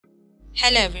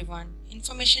Hello everyone,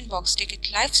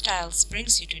 InformationBoxTicket Lifestyles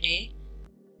brings you today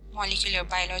molecular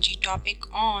biology topic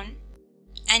on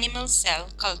animal cell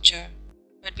culture.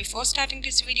 But before starting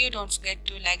this video, don't forget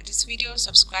to like this video,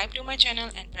 subscribe to my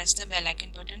channel and press the bell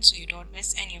icon button so you don't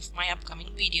miss any of my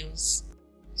upcoming videos.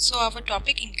 So our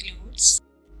topic includes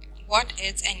what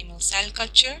is animal cell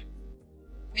culture,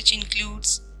 which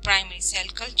includes primary cell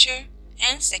culture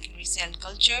and secondary cell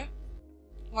culture.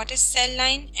 What is cell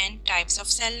line and types of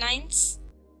cell lines?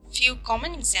 Few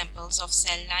common examples of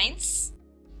cell lines.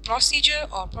 Procedure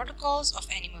or protocols of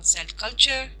animal cell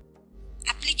culture.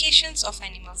 Applications of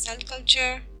animal cell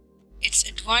culture. Its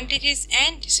advantages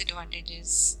and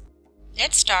disadvantages.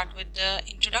 Let's start with the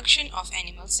introduction of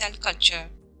animal cell culture.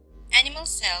 Animal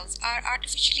cells are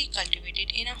artificially cultivated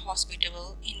in a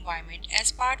hospitable environment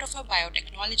as part of a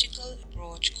biotechnological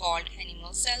approach called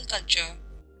animal cell culture.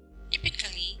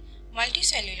 Typically,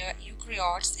 multicellular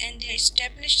eukaryotes and their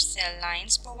established cell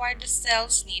lines provide the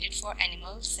cells needed for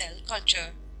animal cell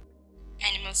culture.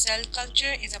 Animal cell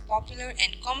culture is a popular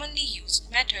and commonly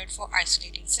used method for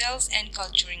isolating cells and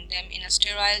culturing them in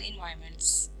sterile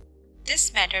environments.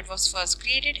 This method was first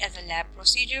created as a lab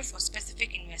procedure for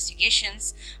specific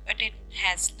investigations, but it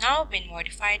has now been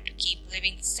modified to keep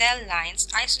living cell lines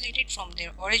isolated from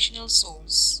their original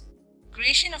source.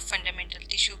 Creation of fundamental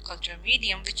tissue culture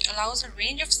medium, which allows a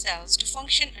range of cells to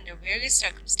function under various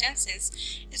circumstances,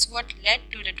 is what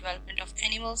led to the development of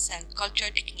animal cell culture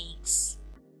techniques.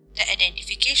 The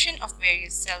identification of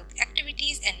various cell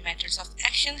activities and methods of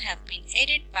action have been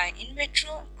aided by in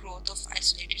vitro growth of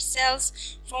isolated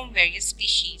cells from various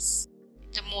species.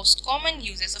 The most common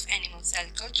uses of animal cell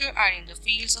culture are in the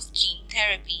fields of gene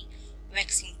therapy,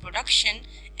 vaccine production,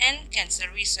 and cancer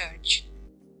research.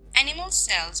 Animal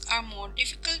cells are more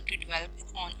difficult to develop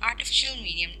on artificial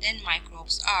medium than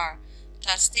microbes are,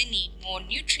 thus they need more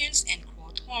nutrients and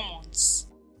growth hormones.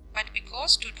 But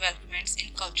because to developments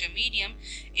in culture medium,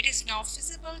 it is now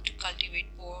feasible to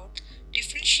cultivate both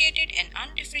differentiated and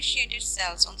undifferentiated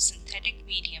cells on synthetic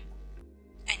medium.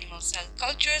 Animal cell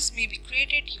cultures may be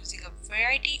created using a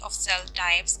variety of cell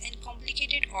types, and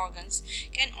complicated organs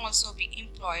can also be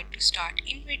employed to start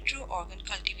in vitro organ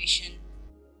cultivation.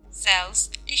 Cells,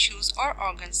 tissues, or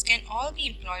organs can all be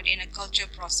employed in a culture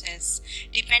process,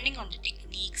 depending on the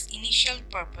technique's initial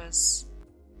purpose.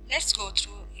 Let's go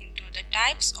through into the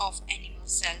types of animal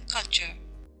cell culture.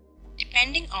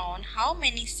 Depending on how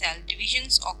many cell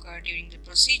divisions occur during the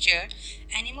procedure,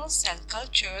 animal cell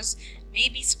cultures may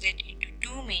be split into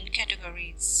two main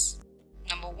categories.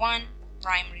 Number 1,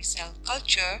 primary cell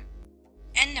culture,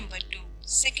 and number 2,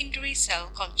 secondary cell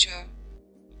culture.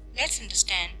 Let's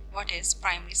understand what is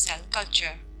primary cell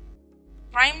culture.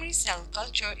 Primary cell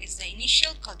culture is the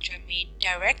initial culture made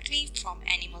directly from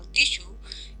animal tissue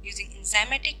using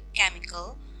enzymatic,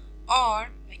 chemical, or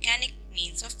mechanic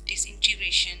means of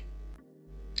disintegration.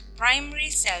 The primary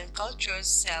cell culture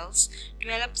cells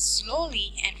develop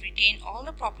slowly and retain all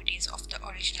the properties of the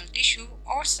original tissue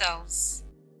or cells.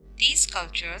 These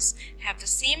cultures have the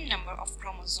same number of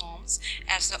chromosomes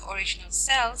as the original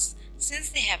cells, since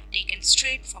they have taken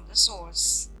straight from the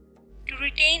source. To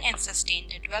retain and sustain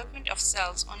the development of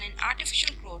cells on an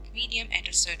artificial growth medium at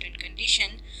a certain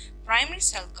condition, primary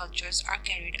cell cultures are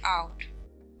carried out.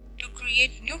 To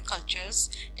create new cultures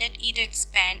that either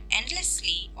expand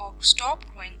endlessly or stop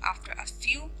growing after a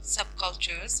few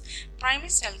subcultures, primary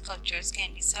cell cultures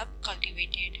can be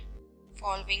subcultivated.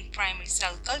 Following primary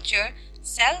cell culture,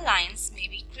 cell lines may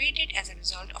be created as a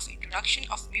result of introduction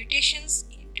of mutations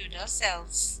into the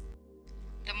cells.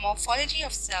 The morphology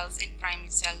of cells in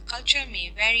primary cell culture may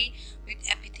vary, with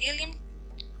epithelioid,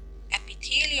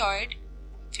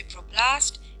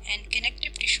 fibroblast, and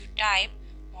connective tissue type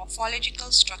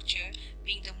morphological structure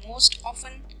being the most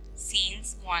often seen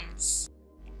ones.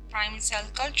 Primary cell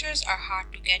cultures are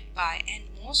hard to get by and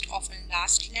most often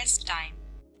last less time.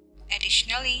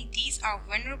 Additionally, these are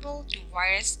vulnerable to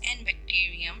virus and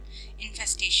bacterium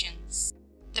infestations.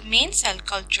 The main cell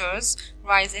cultures'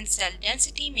 rise in cell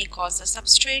density may cause the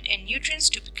substrate and nutrients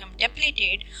to become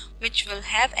depleted, which will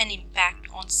have an impact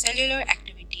on cellular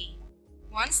activity.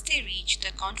 Once they reach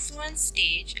the confluence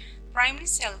stage, primary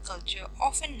cell culture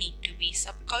often need to be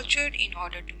subcultured in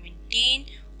order to maintain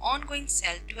ongoing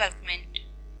cell development.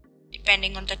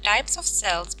 Depending on the types of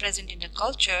cells present in the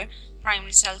culture,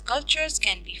 primary cell cultures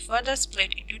can be further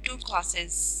split into two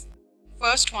classes.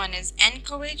 First one is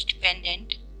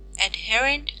anchorage-dependent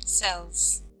adherent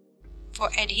cells. For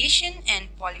adhesion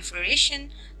and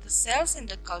proliferation, the cells in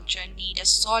the culture need a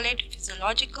solid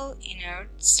physiological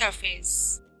inert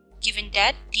surface. Given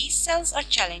that these cells are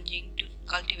challenging to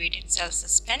cultivate in cell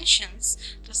suspensions,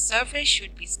 the surface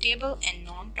should be stable and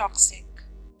non-toxic.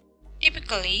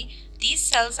 Typically, these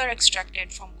cells are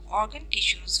extracted from organ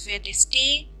tissues where they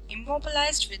stay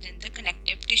immobilized within the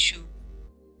connective tissue.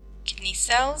 Kidney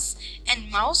cells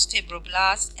and mouse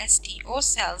fibroblast (STO)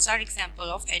 cells are examples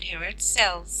of adherent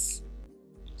cells.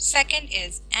 Second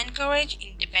is anchorage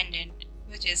independent,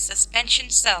 which is suspension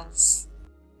cells.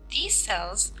 These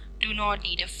cells do not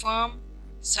need a firm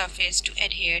surface to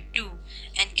adhere to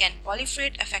and can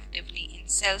proliferate effectively in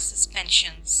cell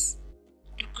suspensions.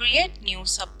 To create new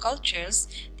subcultures,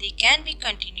 they can be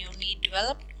continually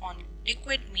developed on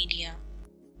liquid media.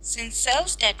 Since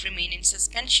cells that remain in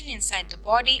suspension inside the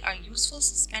body are useful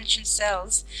suspension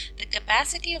cells, the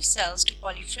capacity of cells to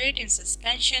proliferate in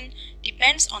suspension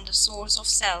depends on the source of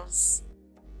cells.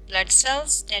 Blood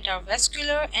cells that are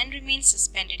vascular and remain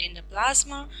suspended in the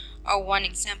plasma are one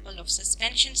example of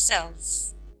suspension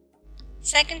cells.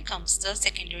 Second comes the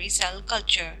secondary cell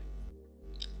culture.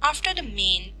 After the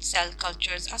main cell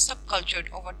cultures are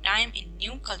subcultured over time in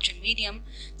new culture medium,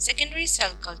 secondary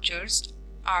cell cultures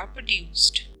are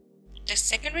produced. The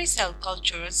secondary cell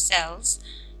culture cells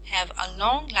have a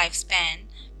long lifespan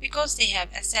because they have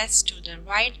access to the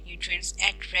right nutrients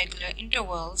at regular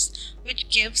intervals, which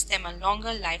gives them a longer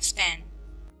lifespan.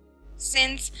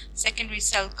 Since secondary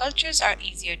cell cultures are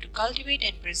easier to cultivate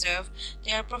and preserve,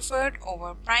 they are preferred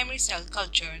over primary cell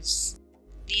cultures.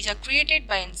 These are created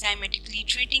by enzymatically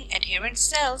treating adherent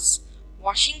cells,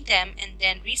 washing them and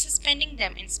then resuspending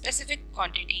them in specific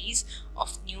quantities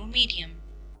of new medium.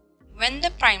 When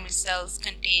the primary cells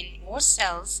contain more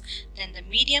cells than the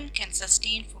medium can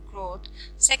sustain for growth,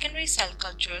 secondary cell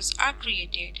cultures are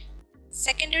created.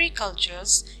 Secondary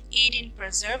cultures aid in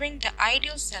preserving the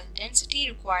ideal cell density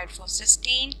required for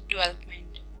sustained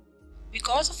development.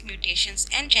 Because of mutations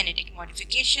and genetic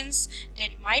modifications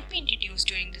that might be introduced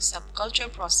during the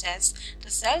subculture process, the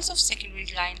cells of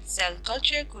secondary line cell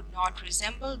culture could not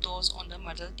resemble those on the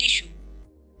mother tissue.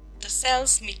 The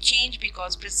cells may change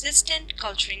because persistent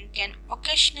culturing can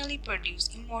occasionally produce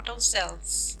immortal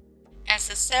cells. As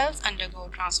the cells undergo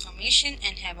transformation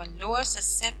and have a lower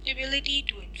susceptibility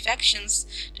to infections,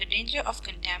 the danger of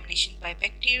contamination by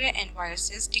bacteria and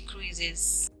viruses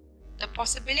decreases. The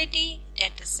possibility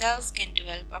that the cells can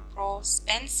develop a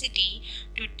propensity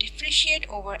to differentiate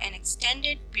over an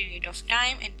extended period of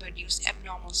time and produce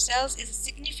abnormal cells is a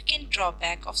significant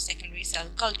drawback of secondary cell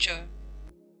culture.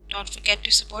 Don't forget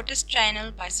to support this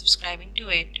channel by subscribing to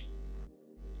it.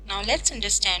 Now let's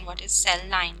understand what is cell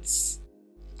lines.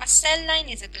 A cell line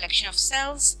is a collection of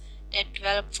cells that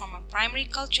develop from a primary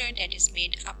culture that is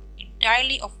made up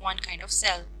entirely of one kind of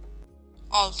cell.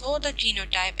 Although the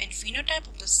genotype and phenotype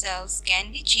of the cells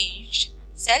can be changed,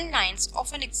 cell lines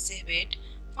often exhibit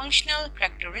functional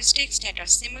characteristics that are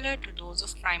similar to those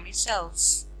of primary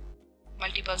cells.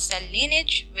 Multiple cell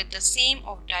lineage with the same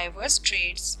or diverse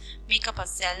traits make up a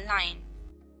cell line.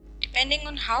 Depending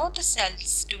on how the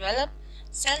cells develop,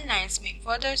 cell lines may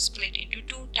further split into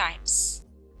two types.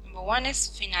 Number 1 is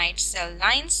finite cell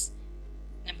lines.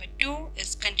 Number 2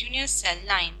 is continuous cell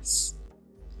lines.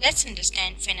 Let's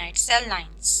understand finite cell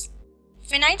lines.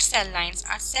 Finite cell lines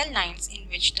are cell lines in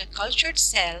which the cultured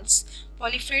cells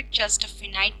proliferate just a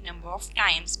finite number of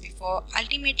times before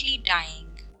ultimately dying.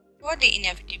 Before they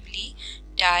inevitably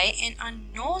die and are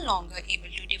no longer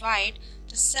able to divide,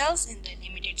 the cells in the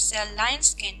limited cell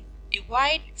lines can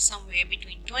divide somewhere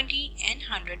between 20 and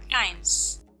 100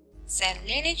 times. Cell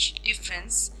lineage,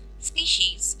 difference,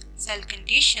 species, cell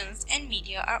conditions, and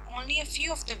media are only a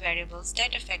few of the variables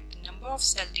that affect the number of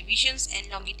cell divisions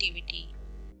and longevity.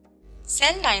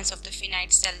 Cell lines of the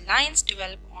finite cell lines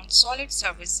develop on solid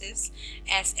surfaces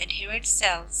as adherent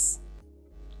cells.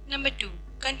 Number 2.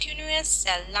 Continuous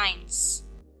cell lines.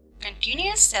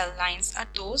 Continuous cell lines are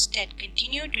those that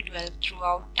continue to develop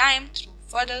throughout time through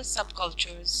further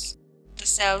subcultures. The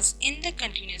cells in the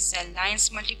continuous cell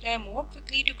lines multiply more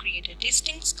quickly to create a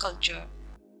distinct culture.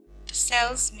 The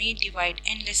cells may divide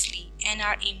endlessly and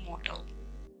are immortal.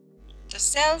 The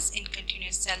cells in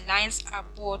continuous cell lines are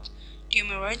both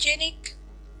tumorigenic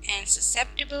and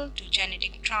susceptible to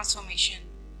genetic transformation.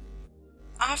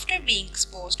 After being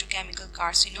exposed to chemical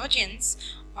carcinogens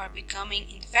or becoming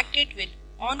infected with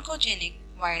oncogenic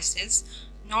viruses,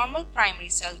 normal primary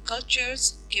cell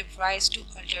cultures give rise to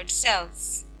altered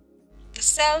cells. The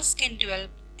cells can develop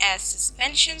as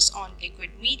suspensions on liquid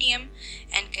medium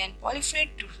and can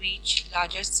proliferate to reach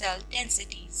larger cell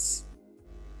densities.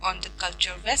 On the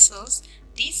culture vessels,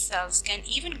 these cells can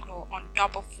even grow on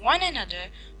top of one another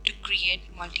to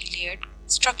create multi-layered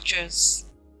structures.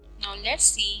 Now let's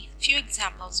see a few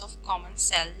examples of common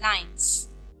cell lines.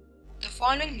 The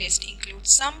following list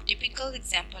includes some typical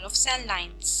examples of cell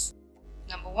lines.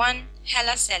 Number 1.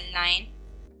 HeLa cell line.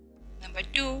 Number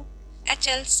 2.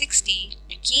 HL60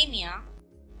 leukemia.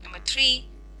 Number 3.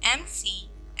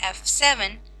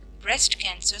 MCF7 breast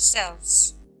cancer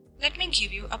cells. Let me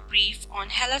give you a brief on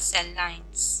HeLa cell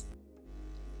lines.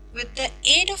 With the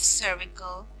aid of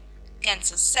cervical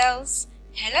cancer cells,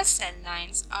 HeLa cell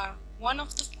lines are one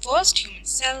of the first human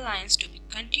cell lines to be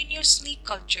continuously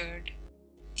cultured.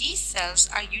 These cells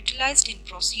are utilized in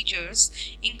procedures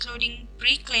including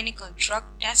preclinical drug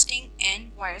testing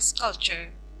and virus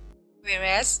culture,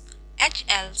 whereas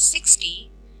HL60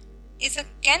 is a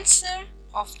cancer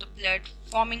of the blood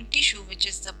forming tissue, which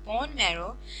is the bone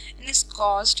marrow, and is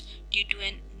caused due to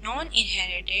a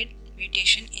non-inherited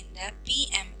mutation in the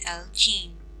PML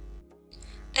gene.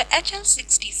 The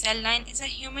HL60 cell line is a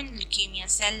human leukemia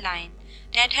cell line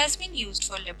that has been used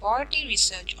for laboratory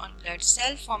research on blood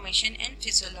cell formation and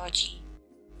physiology.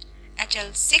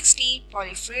 HL60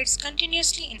 proliferates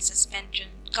continuously in suspension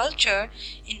culture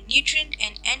in nutrient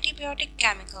and antibiotic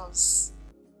chemicals.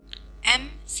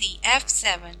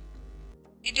 MCF7.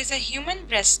 It is a human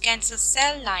breast cancer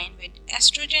cell line with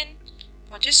estrogen,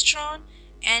 progesterone,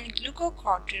 and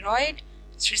glucocorticoid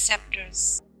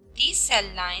receptors. These cell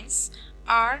lines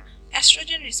are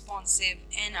estrogen responsive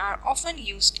and are often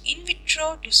used in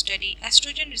vitro to study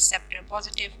estrogen receptor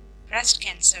positive breast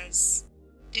cancers.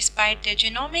 Despite their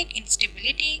genomic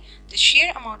instability, the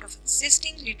sheer amount of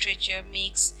existing literature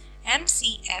makes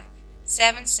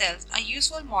MCF7 cells a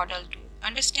useful model to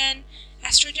understand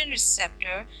estrogen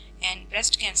receptor and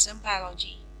breast cancer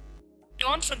biology.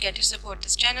 Don't forget to support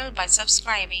this channel by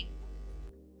subscribing.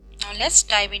 Now let's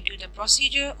dive into the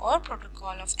procedure or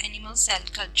protocol of animal cell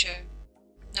culture.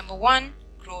 Number 1.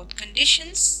 Growth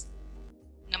conditions.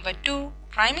 Number 2.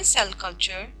 Primary cell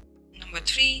culture. Number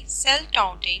 3. Cell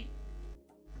taunting.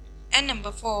 And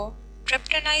number 4.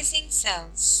 Tryptonizing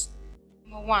cells.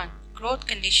 Number 1. Growth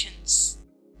conditions.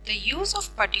 The use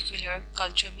of particular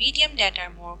culture medium that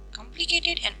are more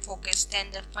complicated and focused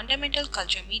than the fundamental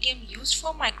culture medium used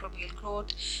for microbial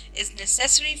growth is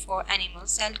necessary for animal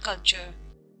cell culture.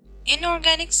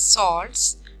 Inorganic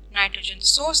salts, nitrogen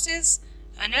sources,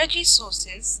 energy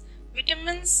sources,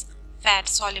 vitamins,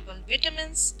 fat-soluble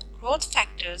vitamins, growth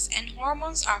factors, and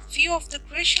hormones are few of the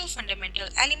crucial fundamental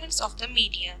elements of the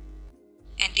media.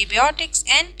 Antibiotics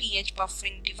and pH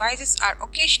buffering devices are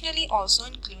occasionally also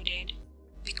included.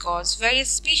 Because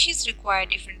various species require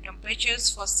different temperatures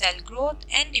for cell growth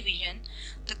and division,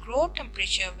 the growth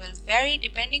temperature will vary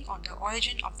depending on the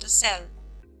origin of the cell.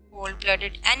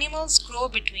 Cold-blooded animals grow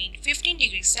between 15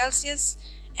 degrees Celsius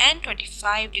and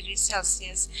 25 degrees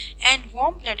Celsius, and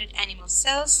warm-blooded animal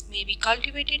cells may be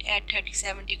cultivated at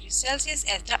 37 degrees Celsius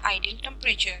as the ideal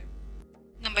temperature.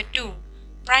 Number 2.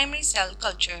 Primary cell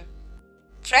culture.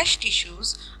 Fresh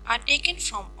tissues are taken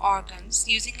from organs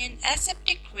using an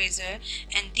aseptic razor,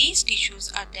 and these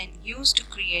tissues are then used to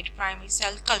create primary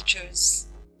cell cultures.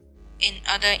 In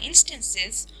other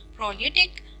instances,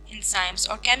 proteolytic enzymes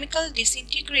or chemical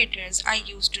disintegrators are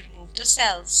used to remove the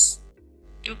cells.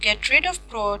 To get rid of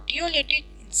proteolytic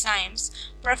enzymes,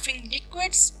 buffering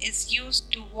liquids is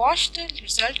used to wash the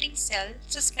resulting cell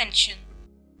suspension.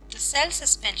 The cell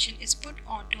suspension is put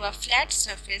onto a flat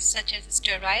surface such as a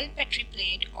sterile petri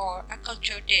plate or a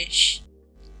culture dish.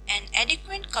 An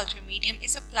adequate culture medium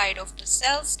is applied of the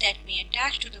cells that may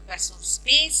attach to the vessel's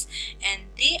space, and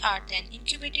they are then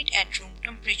incubated at room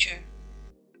temperature.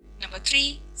 Number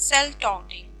 3. Cell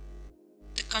taunting.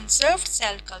 The conserved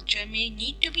cell culture may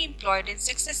need to be employed in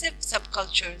successive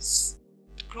subcultures.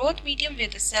 The growth medium where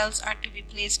the cells are to be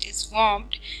placed is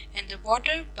warmed, and the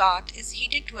water bath is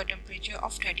heated to a temperature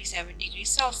of 37 degrees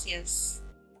Celsius.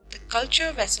 The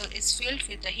culture vessel is filled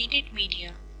with the heated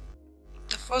media.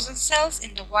 The frozen cells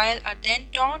in the vial are then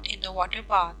taunted in the water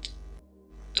bath.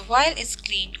 The vial is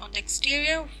cleaned on the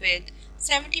exterior with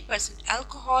 70%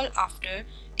 alcohol after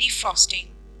defrosting.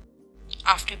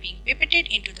 After being pipetted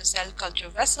into the cell culture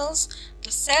vessels,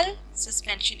 the cell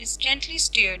suspension is gently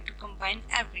stirred to combine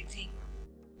everything.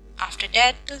 After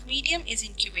that, the medium is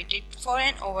incubated for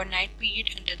an overnight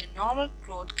period under the normal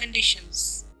growth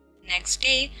conditions. Next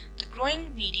day, the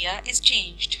growing media is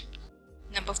changed.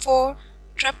 Number 4.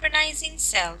 Tryptonizing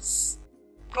cells.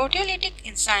 Proteolytic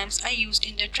enzymes are used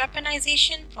in the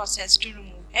tryptonization process to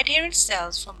remove adherent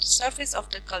cells from the surface of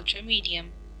the culture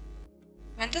medium.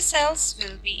 When the cells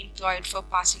will be employed for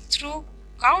passing through,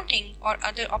 counting, or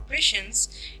other operations,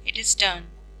 it is done.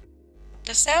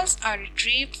 The cells are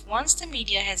retrieved once the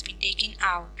media has been taken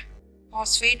out.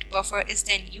 Phosphate buffer is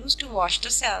then used to wash the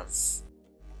cells.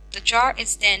 The jar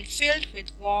is then filled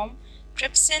with warm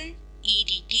trypsin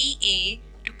EDTA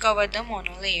to cover the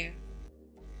monolayer.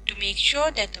 To make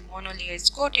sure that the monolayer is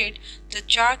coated, the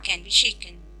jar can be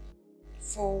shaken.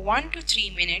 For 1 to 3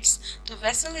 minutes, the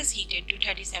vessel is heated to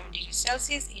 37 degrees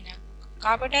Celsius in a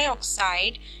carbon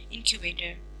dioxide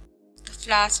incubator. The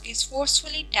flask is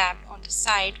forcefully tapped on the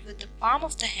side with the palm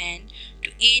of the hand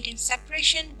to aid in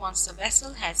separation once the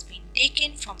vessel has been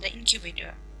taken from the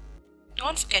incubator.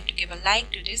 Don't forget to give a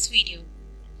like to this video.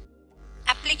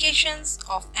 Applications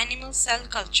of animal cell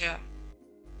culture.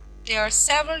 There are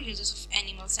several uses of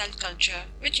animal cell culture,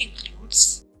 which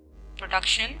includes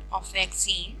production of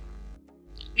vaccine,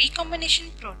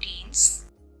 recombination proteins,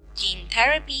 gene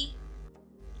therapy,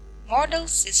 model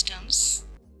systems,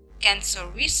 cancer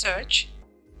research,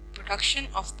 production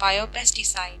of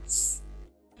biopesticides.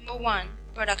 Number 1.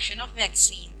 Production of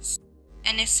vaccines.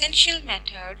 An essential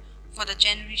method for the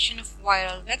generation of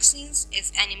viral vaccines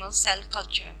is animal cell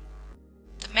culture.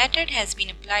 The method has been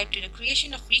applied to the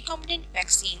creation of recombinant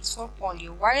vaccines for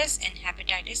poliovirus and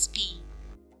hepatitis B.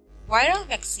 Viral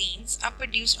vaccines are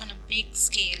produced on a big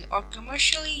scale or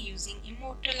commercially using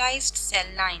immortalized cell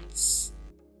lines.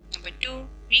 Number 2.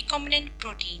 Recombinant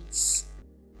proteins.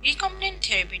 Recombinant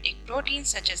therapeutic proteins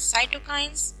such as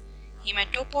cytokines,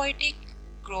 hematopoietic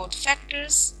growth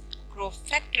factors,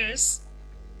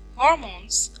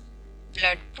 hormones,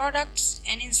 blood products,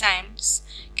 and enzymes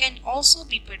can also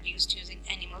be produced using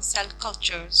animal cell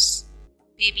cultures.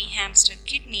 Baby hamster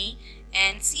kidney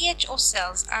and CHO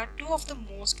cells are two of the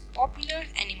most popular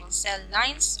animal cell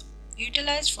lines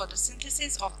utilized for the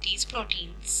synthesis of these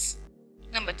proteins.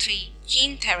 Number 3.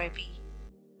 Gene therapy.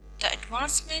 The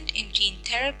advancement in gene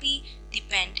therapy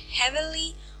depend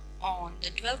heavily on the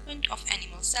development of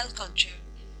animal cell culture.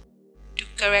 To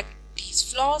correct these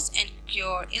flaws and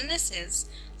cure illnesses,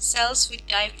 cells with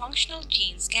dysfunctional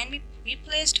genes can be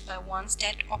replaced by ones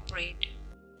that operate.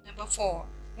 Number 4.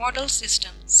 Model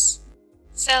systems.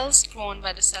 Cells grown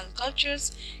by the cell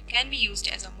cultures can be used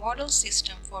as a model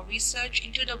system for research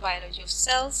into the biology of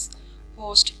cells,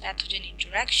 host-pathogen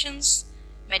interactions,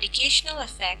 medicational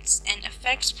effects, and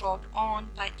effects brought on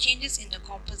by changes in the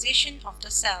composition of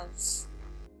the cells.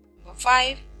 Number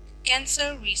 5.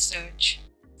 Cancer research.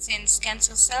 Since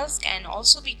cancer cells can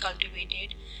also be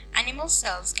cultivated, animal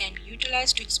cells can be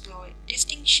utilized to explore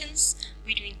distinctions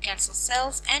between cancer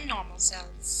cells and normal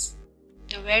cells.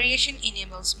 The variation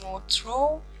enables more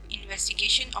thorough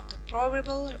investigation of the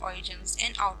probable origins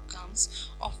and outcomes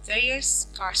of various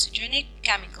carcinogenic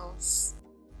chemicals.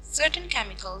 Certain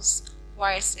chemicals,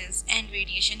 viruses, and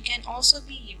radiation can also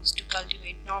be used to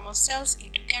cultivate normal cells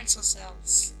into cancer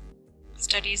cells.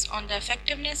 Studies on the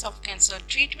effectiveness of cancer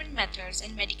treatment methods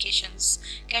and medications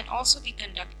can also be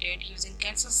conducted using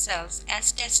cancer cells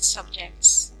as test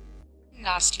subjects.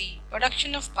 Lastly,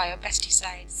 production of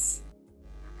biopesticides.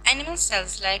 Animal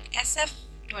cells like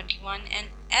SF21 and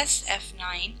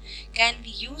SF9 can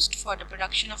be used for the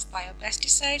production of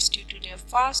biopesticides due to their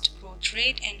fast growth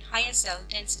rate and higher cell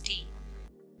density.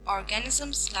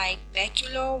 Organisms like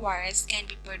baculovirus can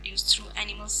be produced through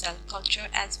animal cell culture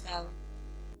as well.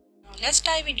 Now let's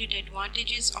dive into the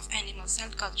advantages of animal cell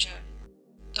culture.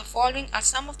 The following are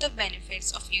some of the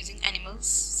benefits of using animal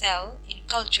cell in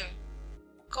culture.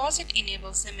 Because it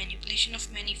enables the manipulation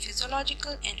of many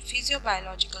physiological and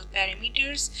physiobiological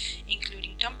parameters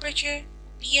including temperature,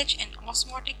 pH, and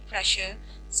osmotic pressure,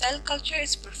 cell culture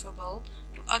is preferable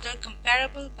to other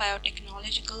comparable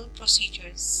biotechnological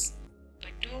procedures.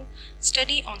 Number 2.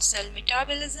 Study on cell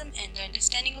metabolism and the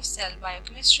understanding of cell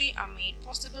biochemistry are made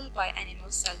possible by animal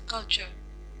cell culture.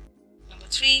 Number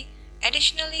 3.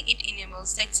 Additionally, it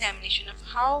enables the examination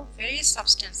of how various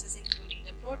substances including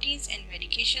the proteins and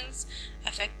medications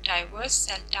affect diverse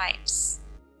cell types.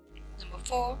 Number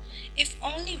 4. If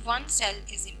only one cell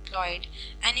is employed,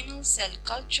 animal cell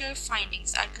culture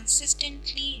findings are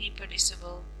consistently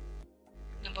reproducible.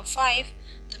 Number 5.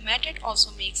 The method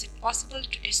also makes it possible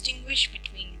to distinguish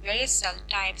between various cell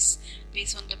types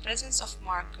based on the presence of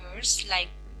markers like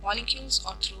molecules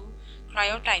or through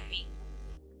cryotyping.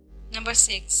 Number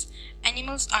 6.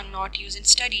 Animals are not used in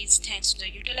studies thanks to the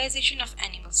utilization of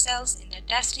animal cells in the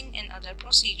testing and other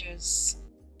procedures.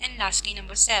 And lastly,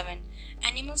 number 7.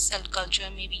 Animal cell culture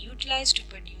may be utilized to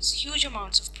produce huge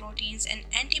amounts of proteins and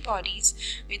antibodies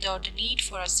without the need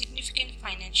for a significant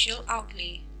financial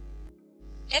outlay.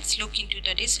 Let's look into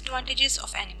the disadvantages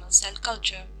of animal cell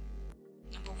culture.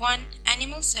 Number 1.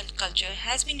 Animal cell culture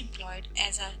has been employed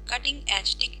as a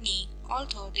cutting-edge technique,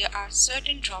 although there are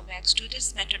certain drawbacks to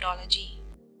this methodology.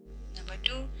 Number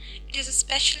 2. It is a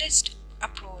specialist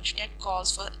approach that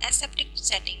calls for aseptic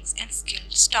settings and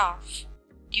skilled staff.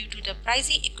 Due to the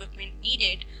pricey equipment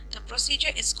needed, the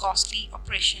procedure is costly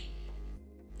operation.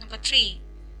 Number 3.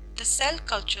 The cell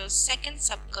culture's second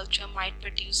subculture might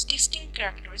produce distinct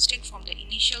characteristics from the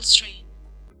initial strain.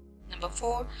 Number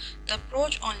 4. The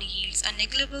approach only yields a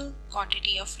negligible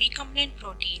quantity of recombinant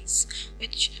proteins,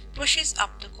 which pushes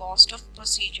up the cost of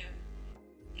procedure.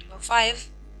 Number 5.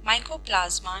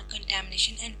 Mycoplasma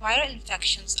contamination and viral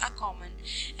infections are common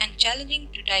and challenging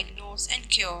to diagnose and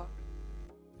cure.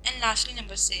 And lastly,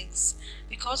 number 6.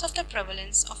 Because of the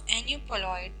prevalence of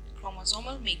aneuploid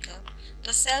chromosomal makeup,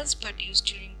 the cells produced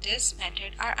during this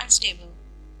method are unstable.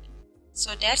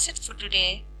 So that's it for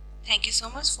today. Thank you so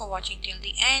much for watching till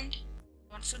the end.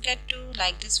 Don't forget to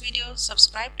like this video,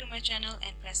 subscribe to my channel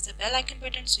and press the bell icon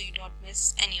button so you don't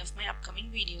miss any of my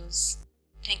upcoming videos.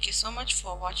 Thank you so much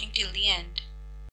for watching till the end.